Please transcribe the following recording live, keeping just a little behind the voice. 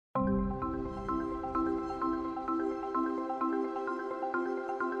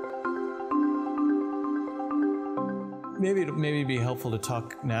Maybe it'd be helpful to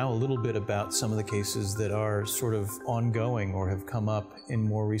talk now a little bit about some of the cases that are sort of ongoing or have come up in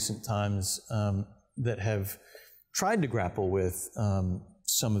more recent times that have tried to grapple with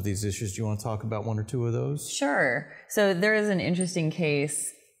some of these issues. Do you want to talk about one or two of those? Sure. So there is an interesting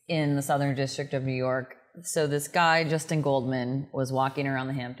case in the Southern District of New York. So this guy, Justin Goldman, was walking around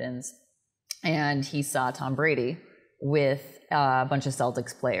the Hamptons and he saw Tom Brady with a bunch of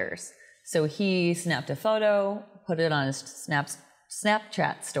Celtics players. So he snapped a photo, put it on his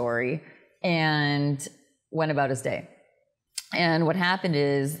Snapchat story, and went about his day. And what happened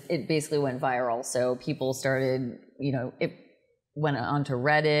is it basically went viral. So people started, it went onto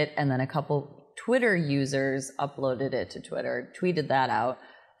Reddit, and then a couple Twitter users uploaded it to Twitter, tweeted that out.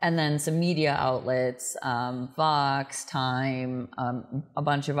 And then some media outlets, Fox, Time, a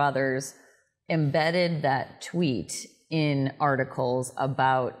bunch of others, embedded that tweet in articles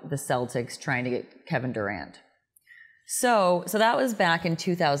about the Celtics trying to get Kevin Durant. So that was back in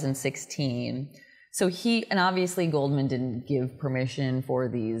 2016. And obviously Goldman didn't give permission for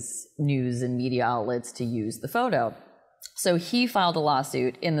these news and media outlets to use the photo. So he filed a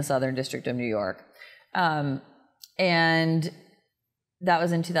lawsuit in the Southern District of New York. And that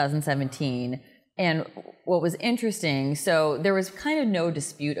was in 2017. And what was interesting, so there was kind of no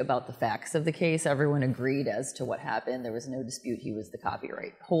dispute about the facts of the case. Everyone agreed as to what happened. There was no dispute he was the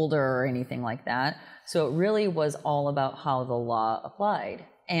copyright holder or anything like that. So it really was all about how the law applied.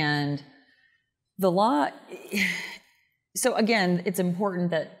 And the law, so again, it's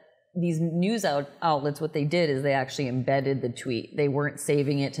important that these news outlets, what they did is they actually embedded the tweet. They weren't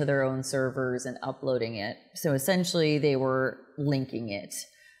saving it to their own servers and uploading it. So essentially they were linking it.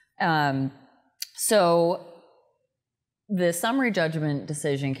 So the summary judgment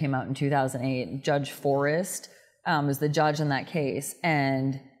decision came out in 2008. Judge Forrest was the judge in that case.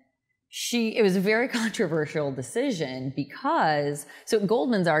 And it was a very controversial decision because, so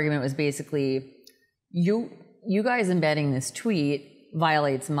Goldman's argument was basically, you guys embedding this tweet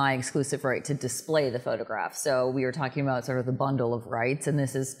violates my exclusive right to display the photograph. So we were talking about sort of the bundle of rights, and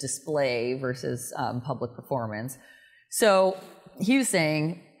this is display versus public performance. So he was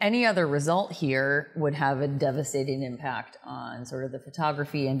saying any other result here would have a devastating impact on sort of the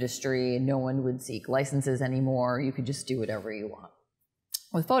photography industry, and no one would seek licenses anymore. You could just do whatever you want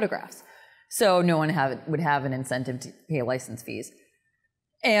with photographs. So no one would have an incentive to pay license fees.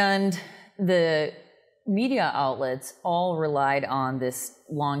 And the media outlets all relied on this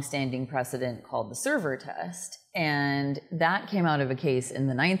long-standing precedent called the server test. And that came out of a case in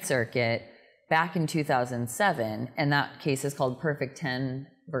the Ninth Circuit back in 2007. And that case is called Perfect 10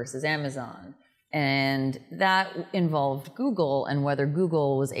 versus Amazon. And that involved Google and whether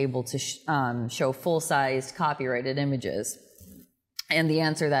Google was able to show full-sized copyrighted images. And the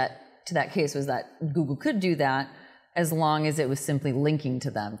answer to that case was that Google could do that as long as it was simply linking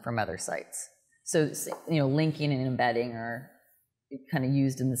to them from other sites. So, linking and embedding are kind of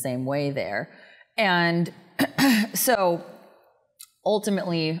used in the same way there. And so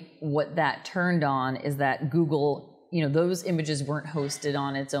ultimately what that turned on is that Google, those images weren't hosted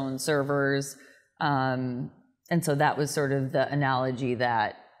on its own servers. And so that was sort of the analogy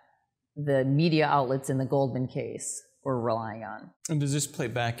that the media outlets in the Goldman case were relying on. And does this play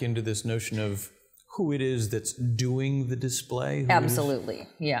back into this notion of who it is that's doing the display? Absolutely.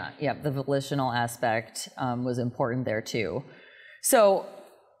 Yeah. The volitional aspect was important there too. So,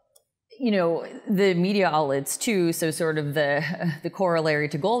 the media outlets too, so sort of the corollary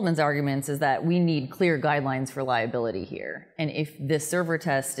to Goldman's arguments is that we need clear guidelines for liability here. And if this server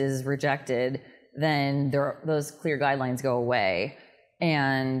test is rejected, then those clear guidelines go away.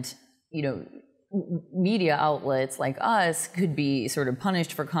 And, media outlets like us could be sort of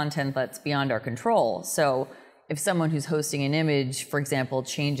punished for content that's beyond our control. So if someone who's hosting an image, for example,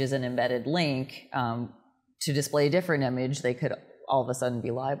 changes an embedded link to display a different image, they could all of a sudden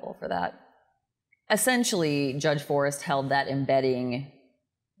be liable for that. Essentially, Judge Forrest held that embedding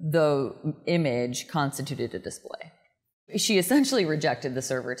the image constituted a display. She essentially rejected the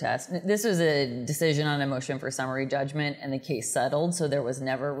server test. This was a decision on a motion for summary judgment, and the case settled, so there was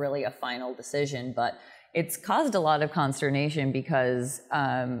never really a final decision. But it's caused a lot of consternation because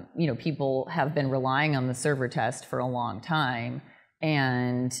people have been relying on the server test for a long time,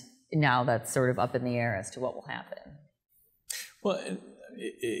 and now that's sort of up in the air as to what will happen. Well,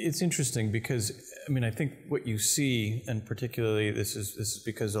 it's interesting because I think what you see, and particularly this is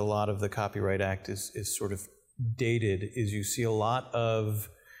because a lot of the Copyright Act is sort of dated, is you see a lot of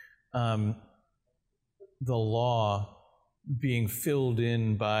the law being filled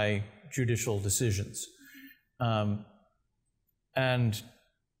in by judicial decisions. And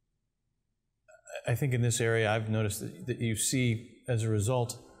I think in this area, I've noticed that you see, as a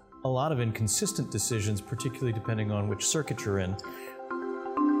result, a lot of inconsistent decisions, particularly depending on which circuit you're in.